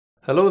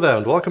Hello there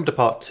and welcome to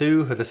part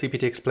 2 of the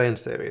CPT Explained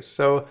series.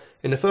 So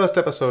in the first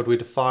episode we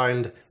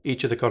defined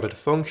each of the cognitive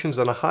functions,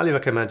 and I highly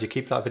recommend you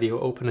keep that video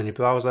open in your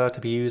browser to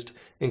be used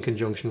in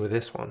conjunction with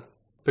this one.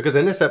 Because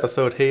in this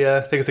episode here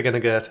things are going to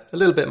get a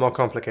little bit more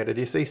complicated.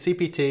 You see,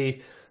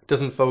 CPT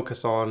doesn't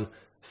focus on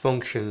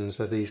functions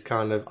as these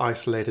kind of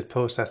isolated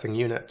processing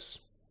units,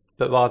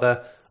 but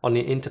rather on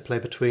the interplay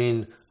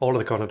between all of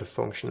the cognitive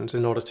functions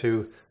in order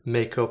to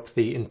make up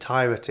the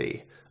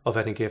entirety of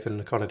any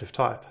given cognitive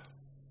type.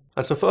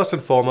 And so first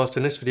and foremost,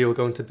 in this video we're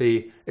going to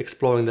be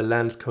exploring the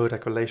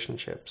lens-codec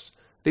relationships.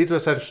 These are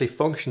essentially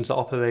functions that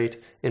operate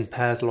in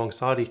pairs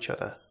alongside each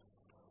other.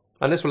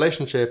 And this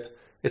relationship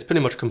is pretty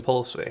much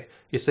compulsory.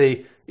 You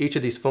see, each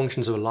of these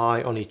functions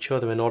rely on each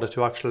other in order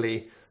to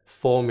actually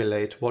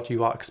formulate what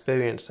you are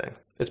experiencing.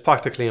 It's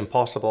practically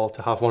impossible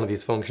to have one of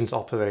these functions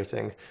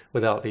operating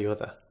without the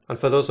other. And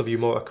for those of you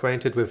more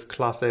acquainted with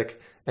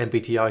classic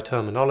MBTI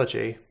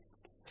terminology,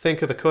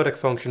 think of a codec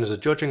function as a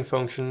judging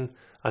function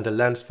and a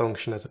lens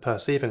function as a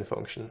perceiving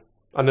function.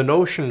 And the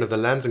notion of the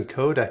lens and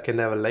codec in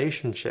their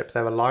relationship,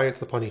 their reliance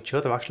upon each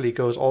other, actually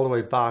goes all the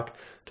way back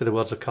to the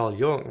words of Carl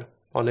Jung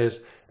on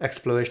his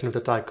exploration of the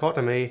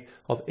dichotomy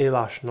of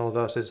irrational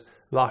versus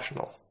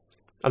rational.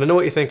 And I know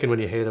what you're thinking when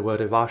you hear the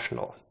word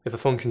irrational. If a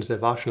function is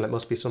irrational, it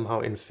must be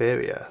somehow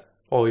inferior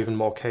or even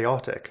more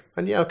chaotic.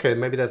 And yeah, okay,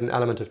 maybe there's an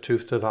element of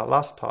truth to that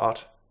last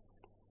part.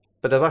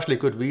 But there's actually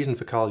good reason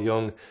for Carl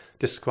Jung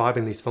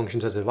describing these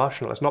functions as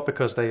irrational. It's not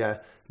because they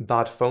are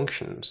bad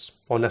functions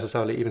or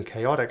necessarily even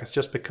chaotic. It's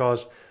just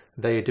because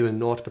they are doing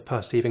naught but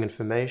perceiving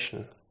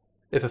information.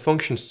 If a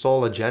function's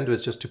sole agenda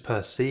is just to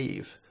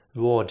perceive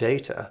raw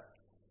data,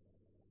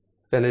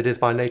 then it is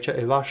by nature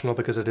irrational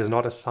because it is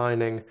not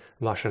assigning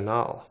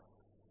rationale.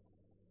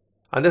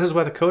 And this is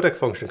where the codec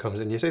function comes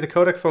in. You see, the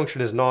codec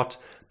function is not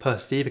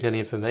perceiving any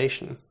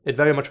information. It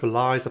very much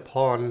relies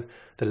upon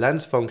the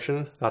lens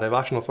function, that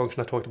irrational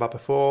function I talked about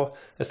before,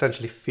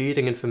 essentially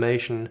feeding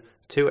information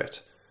to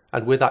it.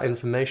 And with that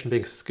information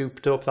being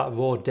scooped up, that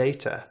raw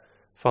data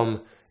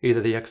from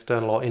either the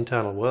external or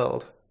internal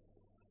world,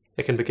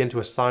 it can begin to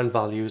assign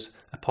values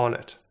upon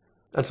it.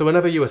 And so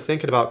whenever you are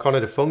thinking about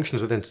cognitive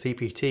functions within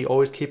CPT,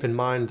 always keep in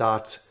mind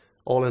that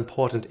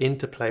all-important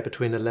interplay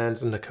between the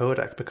lens and the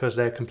codec, because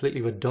they're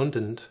completely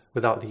redundant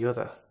without the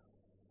other.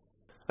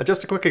 And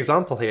just a quick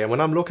example here,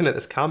 when I'm looking at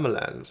this camera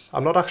lens,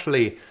 I'm not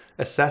actually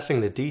assessing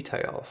the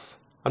details.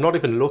 I'm not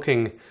even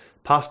looking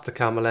past the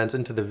camera lens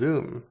into the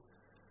room.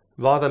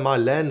 Rather, my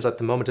lens at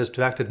the moment is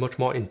directed much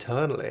more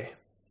internally,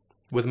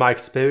 with my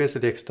experience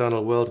of the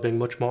external world being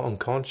much more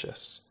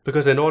unconscious.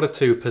 Because in order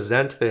to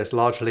present this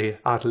largely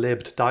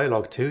ad-libbed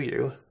dialogue to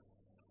you,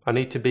 I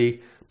need to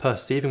be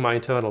perceiving my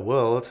internal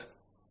world,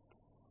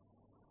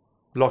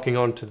 locking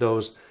on to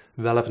those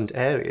relevant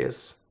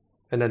areas,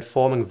 and then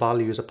forming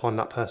values upon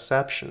that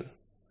perception.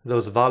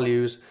 Those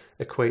values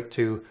equate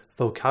to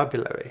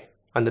vocabulary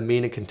and the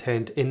meaning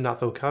contained in that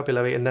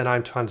vocabulary, and then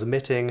I'm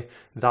transmitting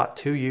that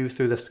to you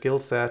through the skill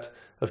set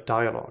of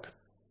dialogue.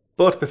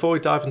 But before we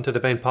dive into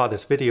the main part of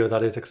this video,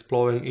 that is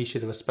exploring each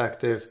of the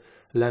respective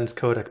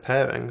lens-codec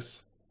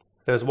pairings,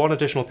 there's one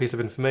additional piece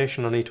of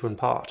information I need to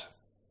impart.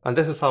 And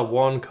this is how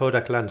one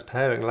codec-lens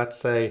pairing, let's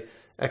say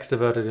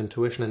extroverted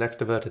intuition and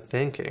extroverted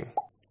thinking,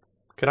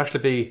 can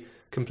actually be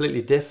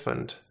completely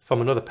different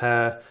from another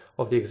pair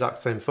of the exact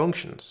same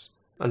functions.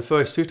 And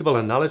for a suitable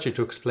analogy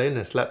to explain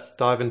this, let's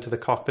dive into the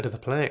cockpit of a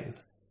plane.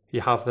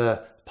 You have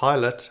the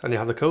pilot and you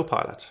have the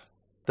co-pilot.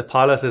 The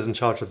pilot is in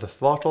charge of the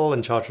throttle,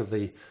 in charge of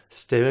the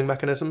steering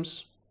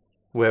mechanisms,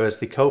 whereas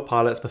the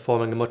co-pilot is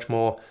performing a much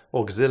more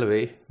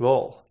auxiliary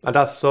role. And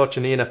as such,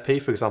 an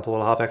ENFP, for example,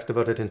 will have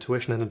extroverted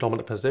intuition in a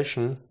dominant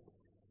position,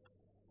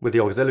 with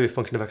the auxiliary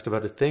function of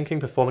extroverted thinking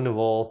performing the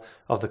role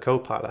of the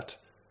co-pilot.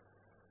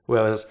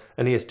 Whereas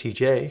an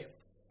ESTJ,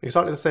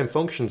 exactly the same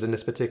functions in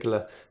this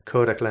particular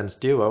codec-lens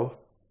duo,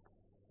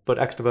 but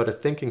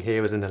extroverted thinking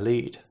here is in the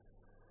lead,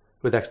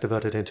 with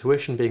extroverted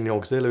intuition being the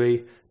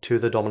auxiliary to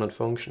the dominant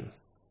function.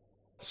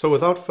 So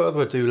without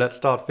further ado, let's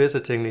start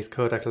visiting these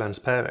codec-lens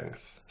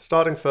pairings,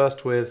 starting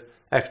first with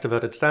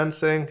extroverted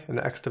sensing and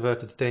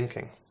extroverted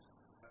thinking.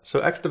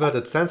 So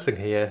extroverted sensing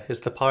here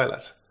is the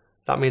pilot.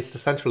 That means the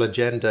central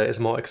agenda is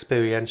more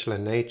experiential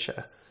in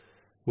nature,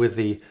 with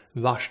the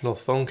rational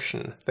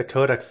function, the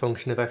codec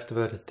function of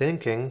extroverted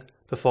thinking,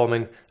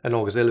 performing an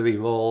auxiliary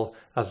role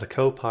as the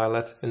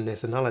co-pilot in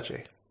this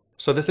analogy.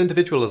 So this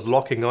individual is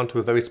locking onto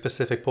a very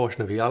specific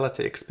portion of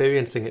reality,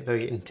 experiencing it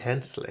very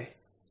intensely,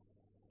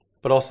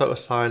 but also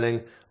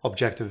assigning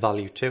objective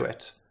value to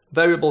it.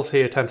 Variables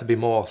here tend to be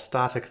more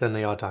static than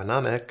they are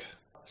dynamic.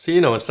 So,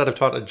 instead of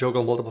trying to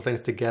juggle multiple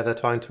things together,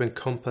 trying to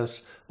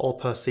encompass all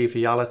perceived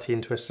reality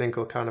into a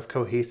single kind of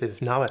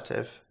cohesive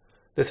narrative,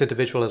 this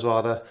individual is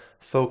rather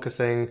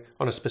focusing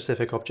on a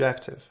specific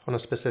objective, on a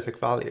specific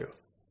value.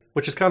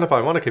 Which is kind of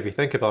ironic if you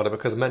think about it,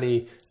 because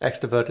many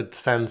extroverted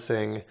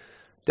sensing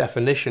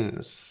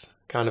definitions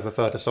kind of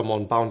refer to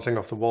someone bouncing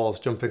off the walls,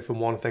 jumping from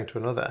one thing to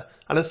another.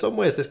 And in some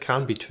ways this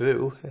can be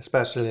true,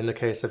 especially in the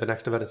case of an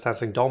extroverted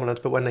sensing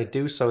dominant, but when they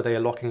do so, they are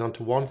locking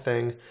onto one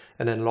thing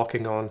and then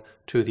locking on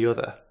to the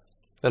other.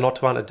 They're not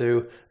trying to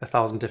do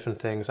 1,000 different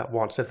things at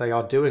once. If they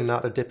are doing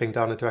that, they're dipping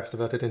down into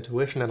extroverted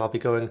intuition, and I'll be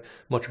going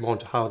much more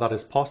into how that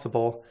is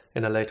possible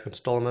in a later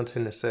installment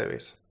in this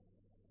series.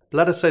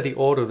 Let us say the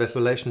order of this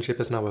relationship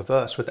is now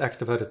reversed, with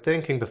extroverted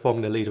thinking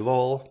performing the lead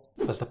role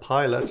as the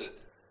pilot,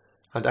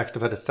 and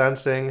extroverted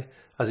sensing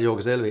as the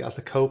auxiliary, as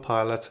the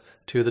co-pilot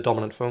to the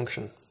dominant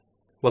function.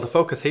 Well, the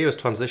focus here is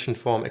transitioned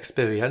from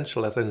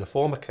experiential, as in the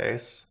former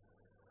case,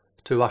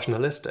 to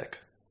rationalistic.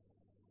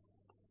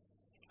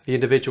 The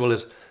individual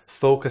is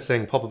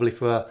focusing probably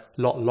for a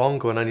lot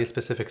longer on any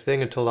specific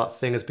thing until that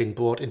thing has been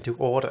brought into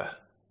order.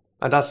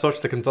 And as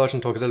such, the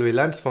convergent auxiliary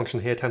lens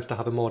function here tends to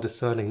have a more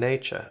discerning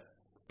nature,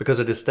 because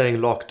it is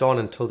staying locked on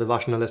until the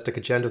rationalistic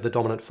agenda of the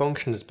dominant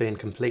function is being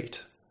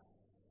complete.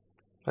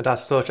 And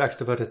as such,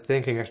 extroverted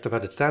thinking,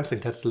 extroverted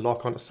sensing tends to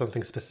lock onto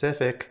something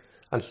specific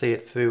and see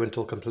it through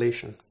until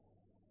completion.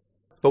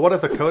 But what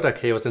if the codec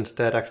here was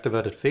instead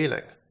extroverted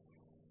feeling?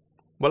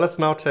 Well, let's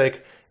now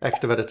take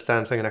extroverted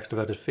sensing and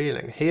extroverted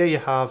feeling. Here you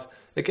have,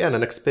 again,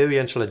 an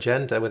experiential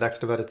agenda with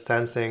extroverted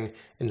sensing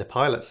in the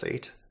pilot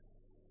seat.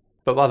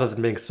 But rather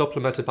than being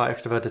supplemented by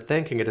extroverted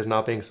thinking, it is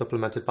now being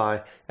supplemented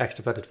by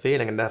extroverted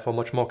feeling, and therefore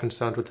much more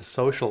concerned with the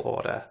social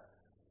order,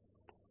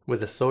 with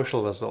the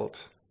social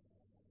result,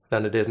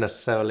 than it is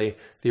necessarily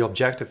the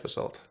objective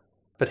result.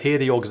 But here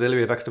the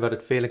auxiliary of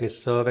extroverted feeling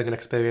is serving an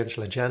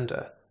experiential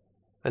agenda,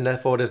 and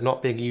therefore it is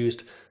not being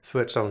used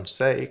for its own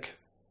sake,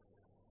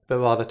 but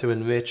rather to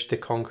enrich the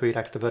concrete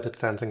extroverted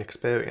sensing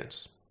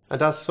experience.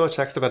 And as such,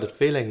 extroverted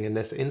feeling in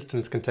this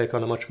instance can take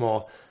on a much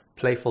more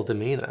playful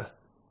demeanour,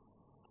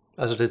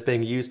 as it is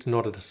being used in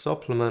order to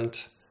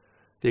supplement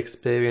the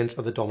experience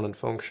of the dominant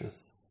function.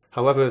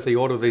 However, if the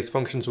order of these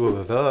functions were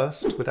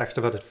reversed, with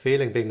extroverted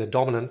feeling being the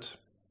dominant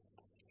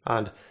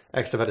and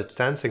extroverted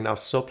sensing now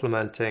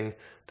supplementing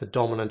the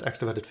dominant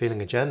extroverted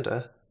feeling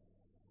agenda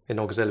in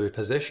auxiliary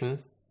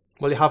position,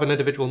 well, you have an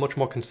individual much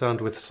more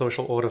concerned with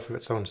social order for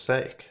its own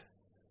sake,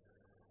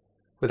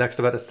 with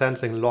extroverted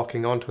sensing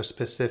locking onto a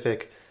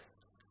specific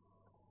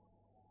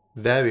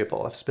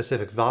variable, a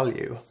specific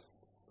value,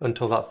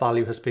 until that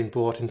value has been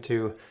brought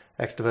into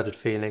extroverted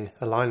feeling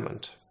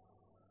alignment.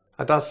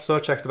 And as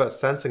such, extroverted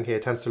sensing here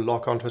tends to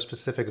lock onto a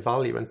specific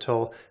value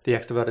until the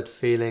extroverted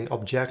feeling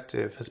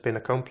objective has been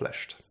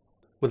accomplished,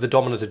 with the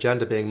dominant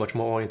agenda being much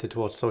more oriented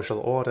towards social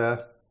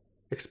order.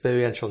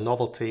 Experiential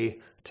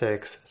novelty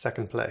takes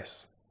second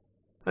place.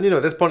 And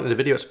at this point in the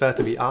video, it's fair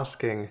to be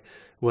asking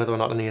whether or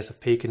not an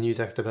ESFP can use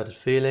extroverted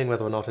feeling,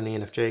 whether or not an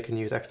ENFJ can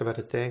use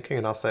extroverted thinking,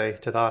 and I'll say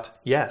to that,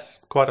 yes,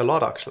 quite a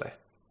lot actually.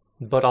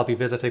 But I'll be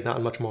visiting that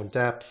in much more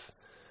depth,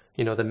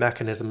 the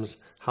mechanisms,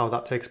 how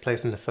that takes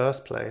place in the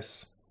first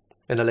place,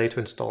 in a later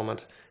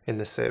installment in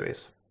this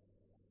series.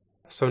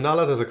 So now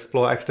let us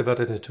explore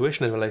extroverted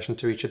intuition in relation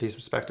to each of these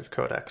respective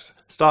codecs,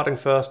 starting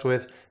first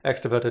with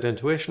extroverted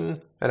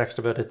intuition and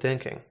extroverted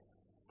thinking.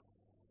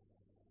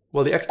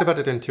 Well, the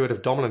extroverted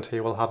intuitive dominant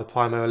here will have a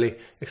primarily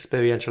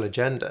experiential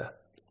agenda,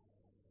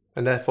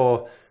 and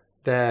therefore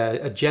their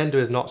agenda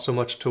is not so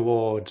much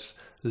towards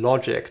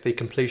logic, the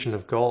completion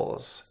of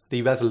goals,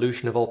 the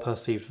resolution of all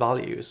perceived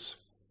values,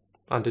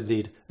 and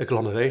indeed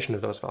agglomeration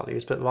of those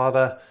values, but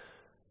rather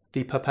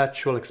the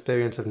perpetual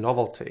experience of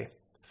novelty,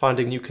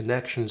 finding new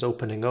connections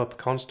opening up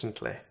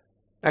constantly.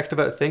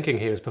 Extroverted thinking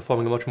here is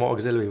performing a much more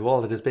auxiliary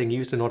role that is being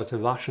used in order to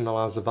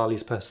rationalize the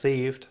values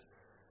perceived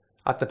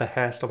at the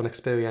behest of an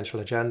experiential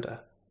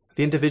agenda.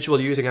 The individual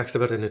using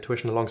extroverted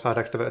intuition alongside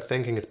extroverted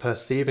thinking is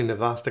perceiving the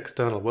vast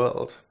external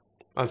world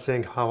and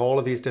seeing how all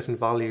of these different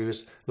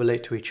values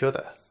relate to each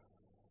other.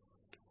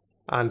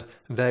 And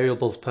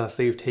variables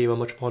perceived here are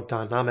much more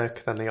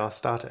dynamic than they are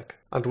static.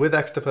 And with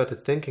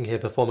extroverted thinking here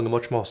performing a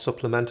much more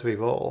supplementary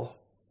role,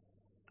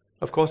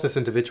 of course this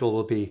individual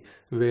will be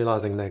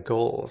realizing their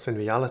goals in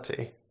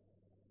reality,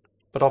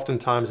 but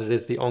oftentimes it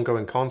is the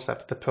ongoing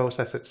concept, the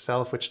process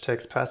itself, which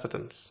takes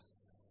precedence.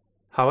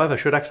 However,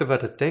 should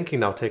extroverted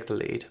thinking now take the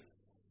lead,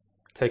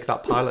 take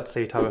that pilot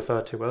seat I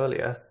referred to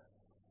earlier,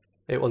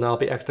 it will now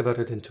be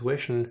extroverted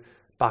intuition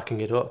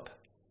backing it up.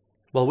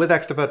 Well, with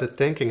extroverted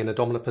thinking in a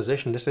dominant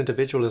position, this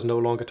individual is no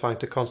longer trying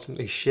to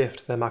constantly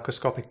shift their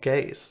macroscopic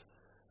gaze.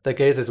 Their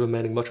gaze is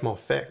remaining much more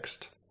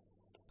fixed,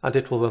 and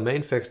it will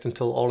remain fixed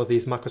until all of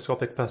these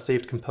macroscopic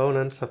perceived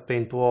components have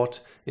been brought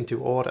into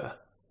order.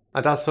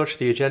 And as such,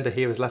 the agenda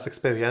here is less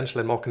experiential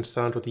and more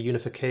concerned with the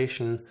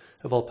unification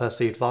of all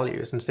perceived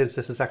values. And since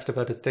this is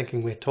extroverted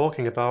thinking we're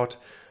talking about,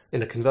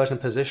 in a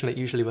convergent position, it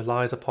usually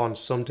relies upon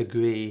some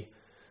degree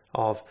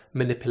of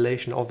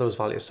manipulation of those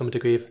values, some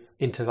degree of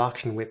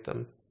interaction with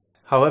them.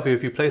 However,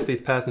 if you place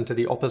these pairs into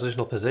the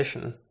oppositional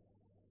position,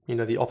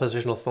 the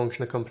oppositional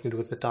function accompanied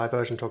with the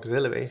divergent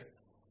auxiliary,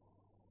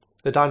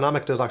 the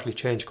dynamic does actually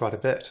change quite a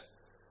bit,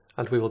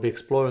 and we will be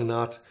exploring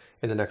that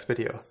in the next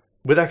video.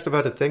 With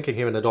extroverted thinking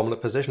here in the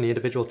dominant position, the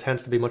individual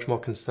tends to be much more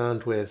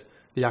concerned with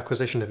the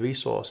acquisition of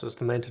resources,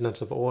 the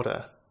maintenance of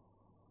order,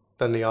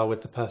 than they are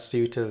with the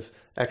pursuit of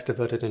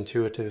extroverted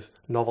intuitive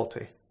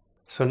novelty.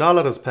 So now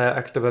let us pair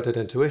extroverted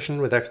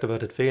intuition with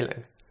extroverted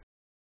feeling.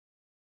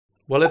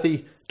 Well, if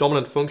the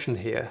dominant function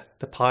here,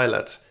 the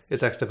pilot,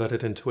 is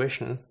extroverted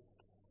intuition,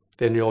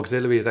 then your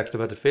auxiliary is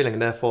extroverted feeling,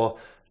 and therefore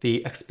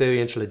the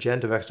experiential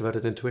agenda of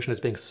extroverted intuition is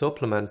being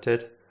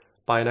supplemented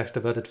by an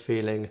extroverted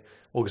feeling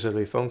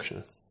auxiliary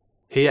function.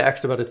 Here,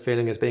 extroverted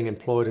feeling is being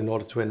employed in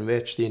order to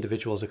enrich the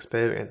individual's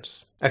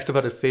experience.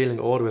 Extroverted feeling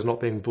order is not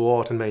being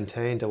brought and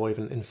maintained or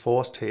even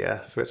enforced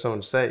here for its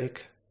own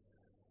sake,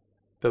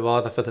 but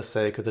rather for the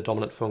sake of the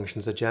dominant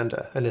function's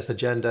agenda, and this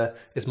agenda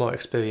is more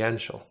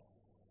experiential.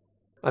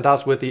 And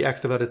as with the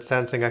extroverted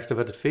sensing,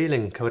 extroverted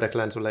feeling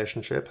codec-lens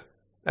relationship,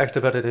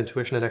 extroverted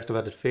intuition and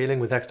extroverted feeling,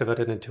 with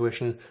extroverted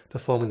intuition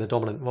performing the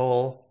dominant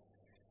role,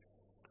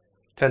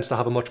 tends to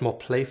have a much more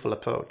playful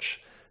approach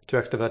to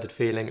extroverted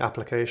feeling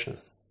application.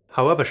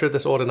 However, should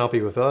this order now be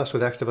reversed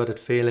with extroverted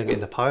feeling in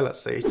the pilot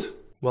seat,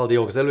 well, the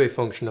auxiliary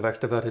function of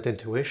extroverted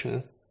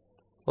intuition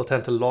will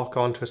tend to lock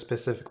onto a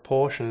specific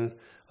portion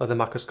of the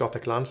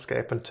macroscopic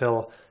landscape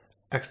until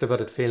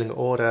extroverted feeling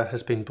order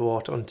has been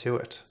brought unto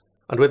it.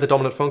 And with the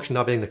dominant function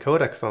now being the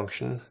codec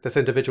function, this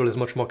individual is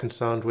much more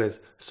concerned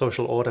with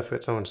social order for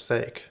its own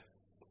sake,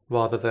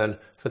 rather than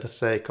for the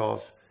sake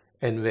of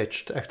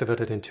enriched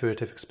extroverted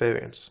intuitive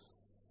experience.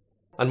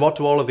 And what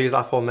do all of these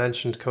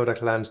aforementioned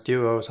codec-lens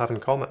duos have in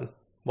common?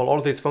 Well, all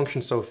of these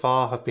functions so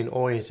far have been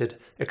oriented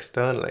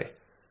externally.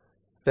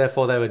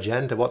 Therefore, their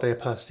agenda, what they are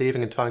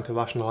perceiving and trying to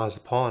rationalize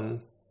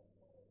upon,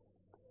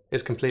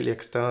 is completely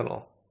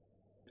external.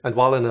 And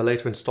while in a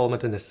later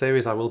installment in this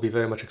series I will be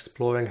very much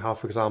exploring how,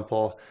 for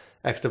example,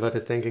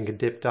 extroverted thinking can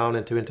dip down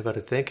into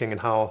introverted thinking and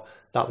how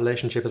that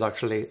relationship is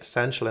actually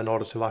essential in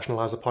order to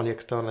rationalize upon the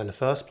external in the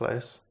first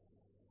place,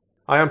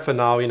 I am for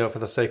now, for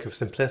the sake of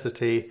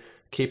simplicity,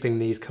 keeping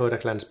these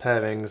codec-lens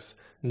pairings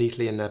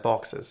neatly in their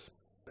boxes.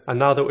 And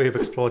now that we've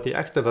explored the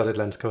extroverted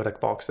lens codec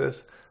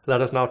boxes,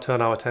 let us now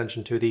turn our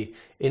attention to the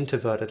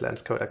introverted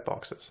lens codec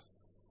boxes.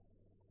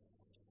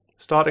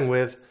 Starting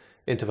with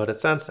introverted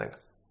sensing.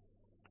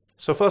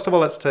 So first of all,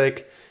 let's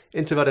take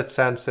introverted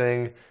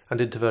sensing and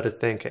introverted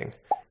thinking,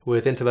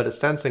 with introverted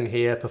sensing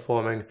here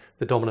performing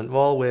the dominant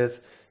role,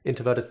 with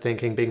introverted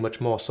thinking being much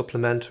more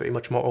supplementary,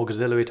 much more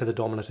auxiliary to the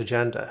dominant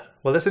agenda.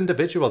 Well, this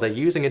individual, they're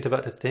using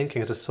introverted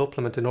thinking as a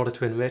supplement in order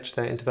to enrich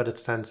their introverted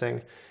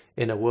sensing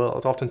inner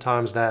world,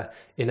 oftentimes their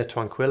inner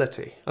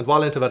tranquility. And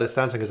while introverted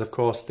sensing is of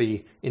course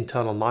the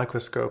internal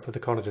microscope of the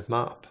cognitive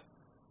map,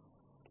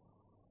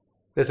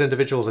 this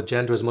individual's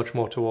agenda is much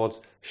more towards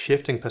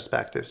shifting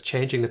perspectives,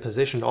 changing the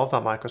position of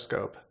that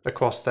microscope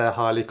across their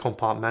highly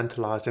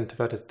compartmentalized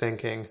introverted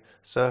thinking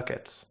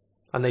circuits.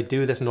 And they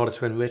do this in order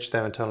to enrich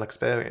their internal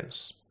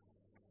experience.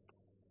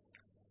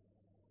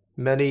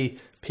 Many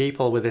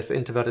people with this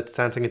introverted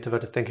sensing,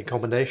 introverted thinking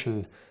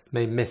combination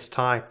may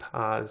mistype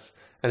as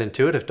an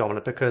intuitive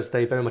dominant because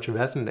they very much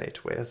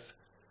resonate with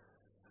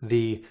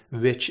the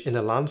rich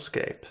inner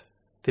landscape,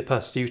 the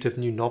pursuit of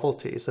new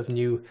novelties, of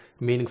new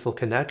meaningful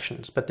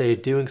connections, but they are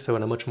doing so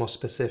in a much more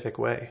specific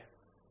way.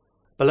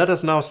 But let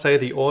us now say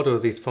the order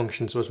of these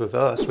functions was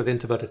reversed, with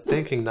introverted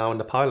thinking now in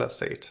the pilot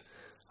seat,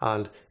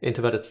 and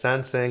introverted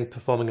sensing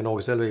performing an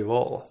auxiliary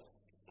role.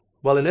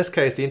 Well, in this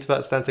case, the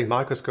introverted sensing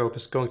microscope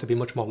is going to be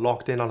much more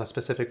locked in on a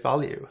specific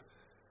value,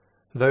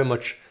 very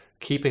much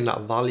keeping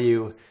that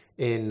value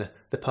in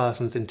the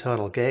person's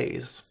internal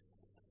gaze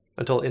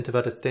until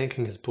introverted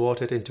thinking has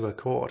brought it into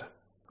accord.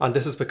 And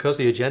this is because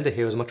the agenda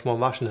here is much more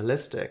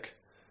rationalistic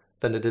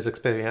than it is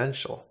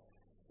experiential.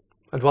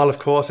 And while of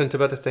course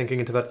introverted thinking,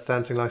 introverted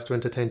sensing likes to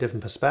entertain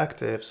different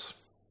perspectives,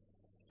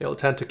 it will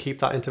tend to keep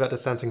that introverted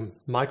sensing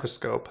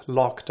microscope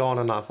locked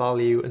on that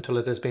value until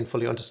it has been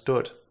fully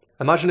understood.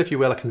 Imagine, if you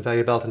will, a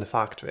conveyor belt in a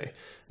factory.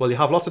 Well, you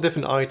have lots of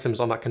different items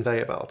on that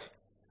conveyor belt.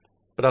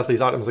 But as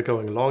these items are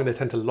going along, they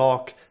tend to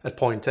lock at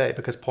point A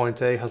because point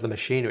A has the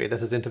machinery.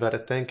 This is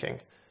introverted thinking.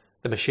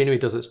 The machinery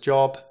does its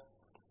job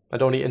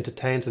and only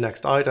entertains the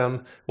next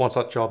item once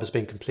that job has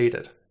been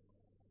completed.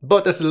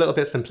 But this is a little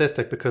bit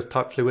simplistic because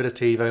type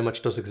fluidity very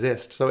much does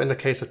exist. So in the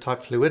case of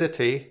type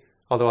fluidity,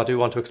 although I do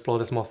want to explore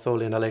this more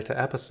thoroughly in a later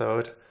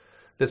episode,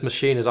 this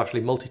machine is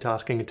actually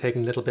multitasking and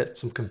taking little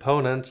bits of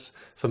components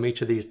from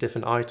each of these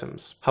different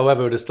items.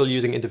 However, it is still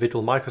using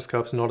individual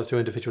microscopes in order to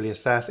individually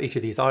assess each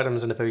of these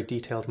items in a very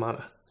detailed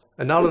manner.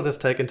 And now let us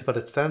take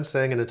introverted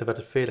sensing and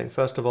introverted feeling.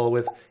 First of all,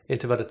 with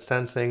introverted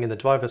sensing in the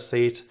driver's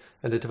seat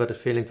and introverted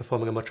feeling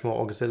performing a much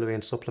more auxiliary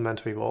and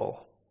supplementary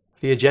role.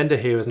 The agenda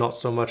here is not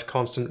so much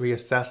constant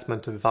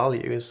reassessment of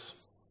values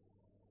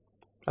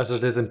as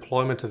it is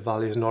employment of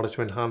values in order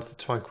to enhance the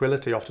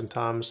tranquility,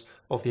 oftentimes,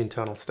 of the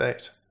internal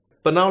state.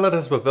 But now let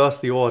us reverse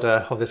the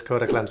order of this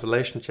codec-lens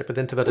relationship, with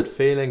introverted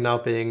feeling now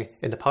being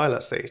in the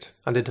pilot seat,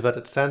 and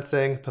introverted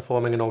sensing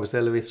performing an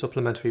auxiliary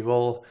supplementary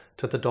role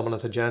to the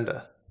dominant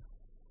agenda.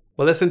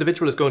 Well, this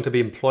individual is going to be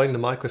employing the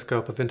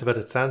microscope of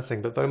introverted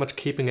sensing, but very much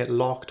keeping it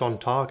locked on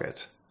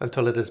target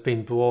until it has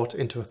been brought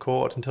into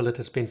accord, until it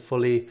has been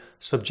fully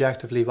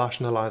subjectively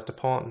rationalized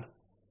upon.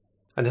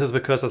 And this is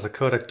because as a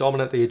codec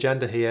dominant, the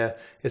agenda here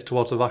is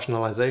towards the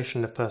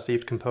rationalization of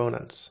perceived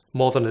components,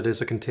 more than it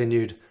is a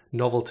continued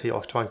novelty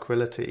or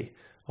tranquility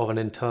of an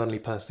internally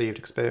perceived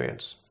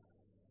experience.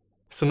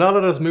 So now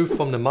let us move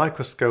from the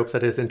microscope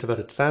that is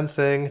introverted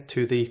sensing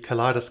to the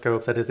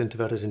kaleidoscope that is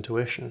introverted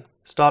intuition,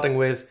 starting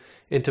with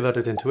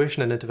introverted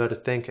intuition and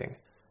introverted thinking.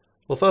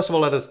 Well, first of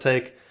all, let us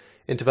take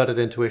introverted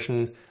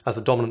intuition as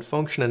a dominant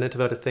function and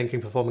introverted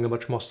thinking performing a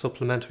much more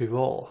supplementary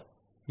role,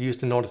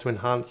 used in order to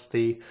enhance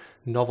the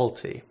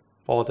novelty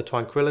or the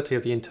tranquility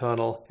of the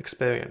internal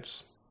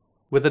experience.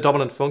 With the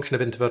dominant function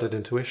of introverted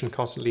intuition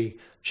constantly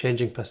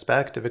changing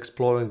perspective,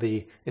 exploring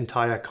the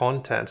entire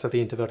contents of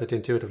the introverted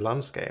intuitive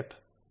landscape,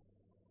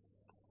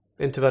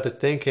 introverted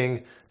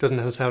thinking doesn't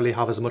necessarily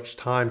have as much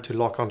time to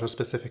lock onto a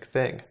specific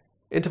thing.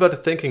 Introverted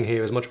thinking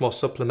here is much more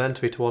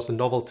supplementary towards the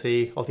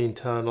novelty of the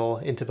internal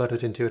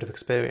introverted intuitive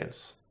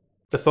experience.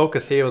 The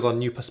focus here is on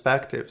new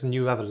perspectives,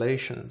 new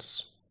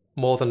revelations,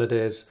 more than it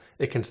is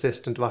a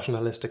consistent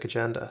rationalistic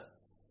agenda.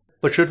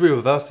 But should we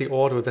reverse the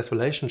order of this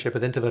relationship,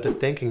 with introverted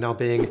thinking now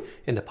being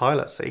in the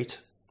pilot seat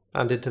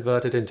and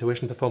introverted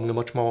intuition performing a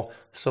much more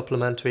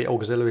supplementary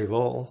auxiliary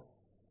role,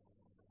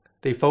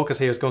 the focus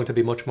here is going to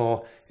be much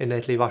more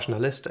innately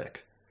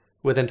rationalistic,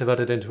 with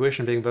introverted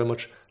intuition being very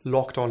much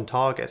locked on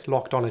target,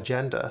 locked on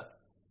agenda,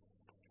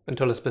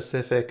 until a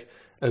specific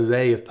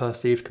array of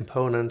perceived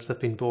components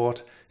have been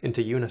brought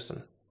into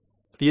unison.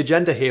 The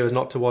agenda here is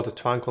not towards a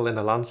tranquil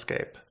inner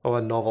landscape or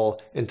a novel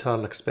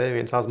internal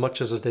experience as much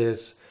as it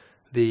is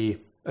the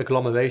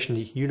agglomeration,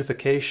 the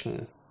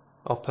unification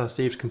of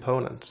perceived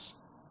components.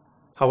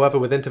 However,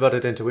 with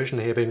introverted intuition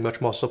here being much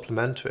more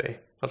supplementary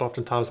and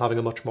oftentimes having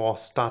a much more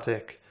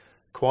static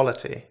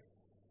quality,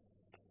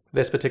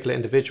 this particular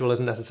individual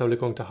isn't necessarily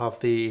going to have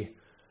the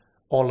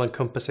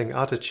all-encompassing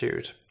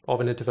attitude of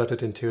an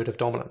introverted intuitive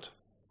dominant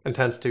and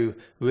tends to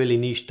really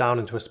niche down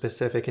into a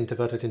specific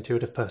introverted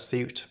intuitive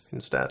pursuit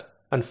instead.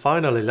 And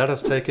finally, let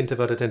us take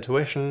introverted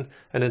intuition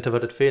and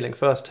introverted feeling.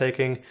 First,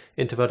 taking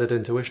introverted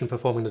intuition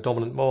performing the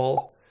dominant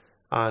role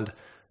and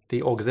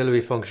the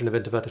auxiliary function of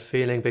introverted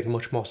feeling being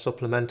much more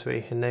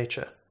supplementary in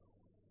nature.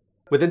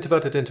 With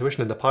introverted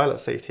intuition in the pilot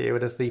seat here,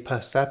 it is the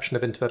perception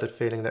of introverted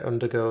feeling that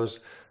undergoes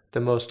the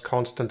most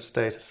constant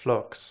state of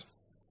flux.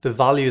 The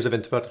values of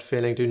introverted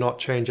feeling do not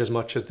change as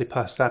much as the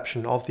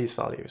perception of these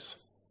values.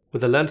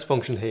 With the lens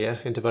function here,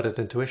 introverted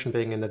intuition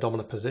being in the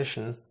dominant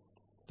position,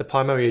 the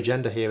primary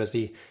agenda here is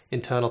the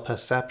internal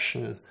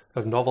perception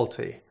of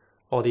novelty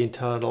or the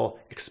internal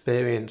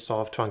experience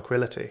of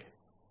tranquility.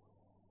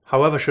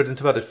 However, should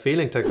introverted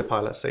feeling take the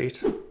pilot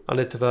seat and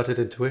introverted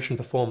intuition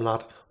perform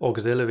that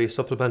auxiliary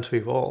supplementary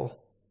role,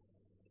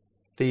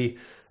 the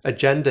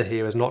agenda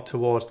here is not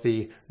towards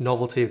the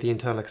novelty of the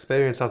internal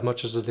experience as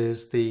much as it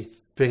is the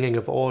bringing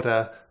of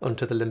order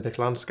unto the limbic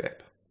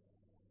landscape.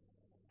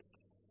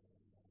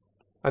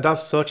 And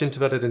as such,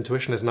 introverted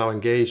intuition is now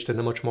engaged in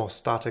a much more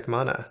static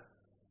manner,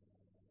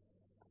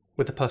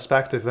 with the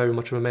perspective very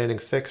much remaining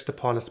fixed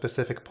upon a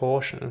specific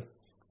portion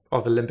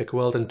of the limbic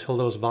world until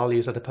those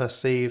values that are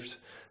perceived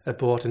are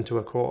brought into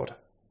accord.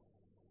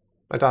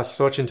 And as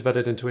such,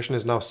 introverted intuition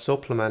is now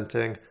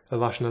supplementing a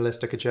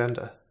rationalistic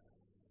agenda,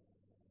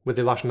 with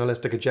the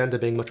rationalistic agenda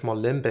being much more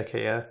limbic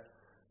here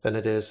than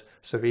it is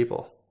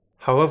cerebral.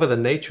 However, the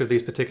nature of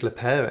these particular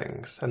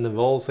pairings and the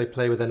roles they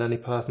play within any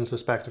person's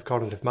respective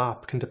cognitive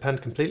map can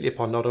depend completely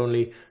upon not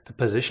only the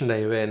position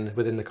they are in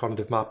within the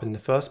cognitive map in the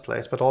first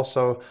place, but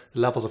also the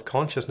levels of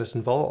consciousness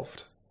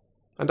involved.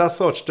 And as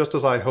such, just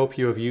as I hope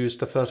you have used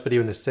the first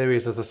video in this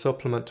series as a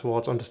supplement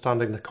towards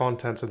understanding the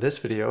contents of this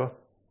video,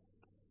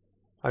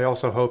 I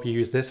also hope you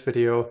use this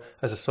video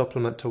as a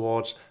supplement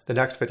towards the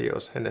next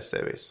videos in this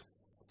series.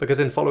 Because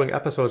in following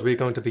episodes, we're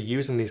going to be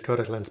using these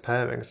codec-lens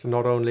pairings to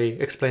not only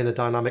explain the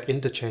dynamic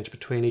interchange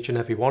between each and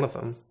every one of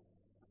them,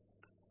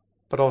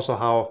 but also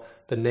how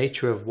the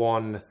nature of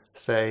one,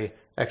 say,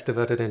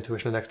 extroverted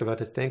intuition and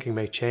extroverted thinking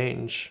may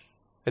change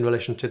in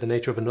relation to the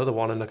nature of another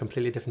one in a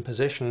completely different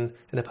position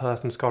in a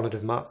person's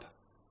cognitive map.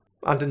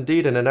 And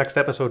indeed, in the next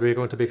episode, we're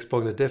going to be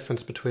exploring the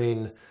difference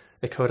between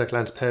a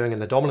codec-lens pairing in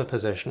the dominant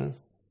position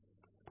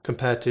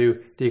compared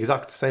to the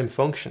exact same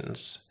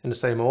functions in the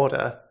same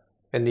order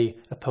in the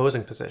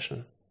opposing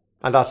position,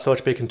 and as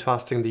such be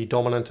contrasting the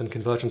dominant and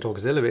convergent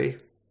auxiliary,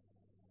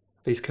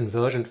 these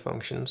convergent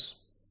functions,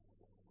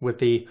 with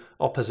the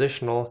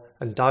oppositional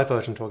and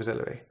divergent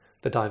auxiliary,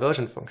 the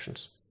divergent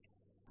functions.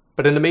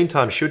 But in the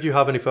meantime, should you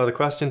have any further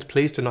questions,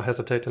 please do not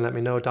hesitate to let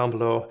me know down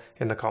below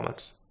in the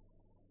comments.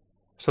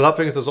 So that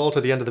brings us all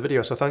to the end of the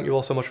video, so thank you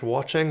all so much for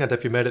watching, and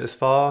if you made it this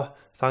far,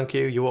 thank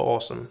you, you are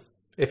awesome.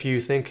 If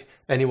you think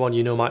anyone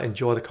you know might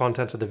enjoy the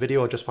content of the video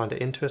or just find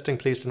it interesting,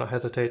 please do not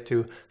hesitate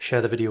to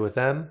share the video with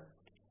them.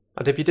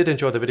 And if you did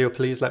enjoy the video,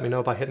 please let me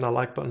know by hitting that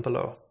like button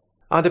below.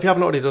 And if you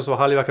haven't already done so, I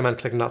highly recommend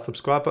clicking that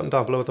subscribe button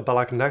down below with the bell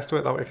icon next to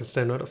it, that way you can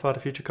stay notified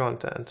of future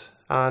content.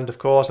 And of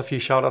course, a few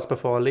shout outs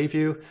before I leave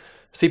you.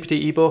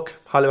 CPT ebook,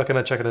 highly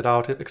recommend checking it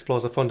out. It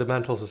explores the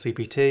fundamentals of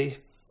CPT.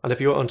 And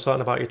if you're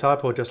uncertain about your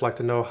type or just like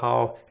to know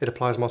how it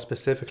applies more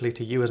specifically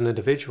to you as an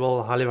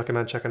individual, I highly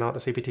recommend checking out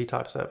the CPT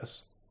type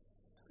service.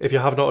 If you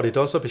haven't already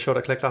done so, be sure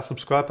to click that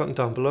subscribe button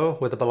down below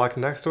with the bell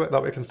icon next to it,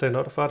 that way you can stay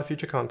notified of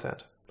future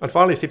content. And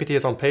finally, CPT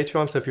is on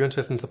Patreon, so if you're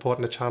interested in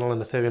supporting the channel and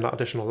the theory on that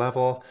additional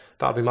level,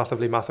 that would be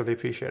massively, massively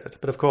appreciated.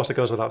 But of course, it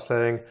goes without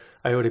saying,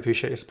 I really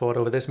appreciate your support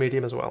over this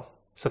medium as well.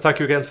 So thank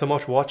you again so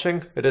much for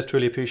watching, it is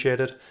truly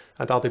appreciated,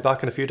 and I'll be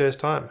back in a few days'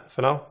 time.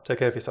 For now, take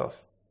care of yourself.